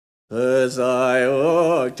As I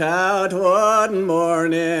walked out one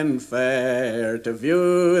morning fair to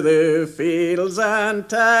view the fields and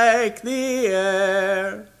take the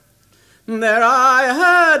air, there I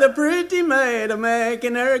heard a pretty maid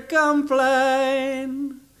a-making her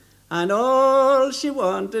complaint, and all she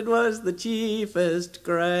wanted was the chiefest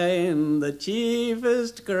grain, the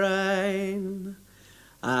chiefest grain.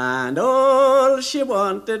 And all she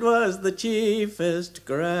wanted was the chiefest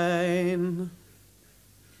grain.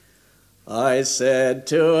 I said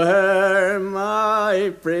to her,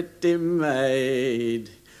 my pretty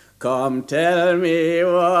maid, come tell me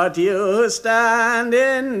what you stand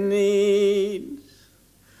in need.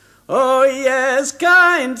 Oh yes,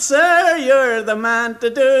 kind sir, you're the man to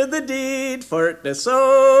do the deed, for to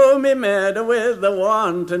sow me meadow with the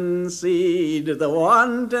wanton seed, the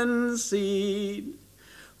wanton seed.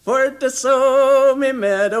 For to sow me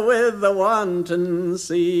meadow with the wanton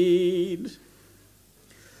seed.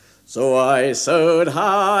 So I sowed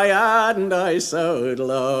high and I sowed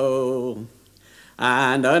low,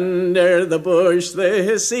 and under the bush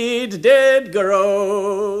the seed did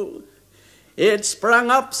grow. It sprung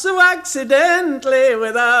up so accidentally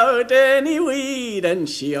without any weed, and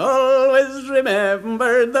she always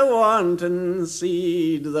remembered the wanton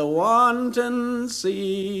seed, the wanton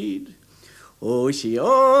seed. Oh, she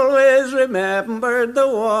always remembered the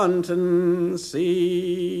wanton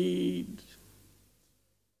seed.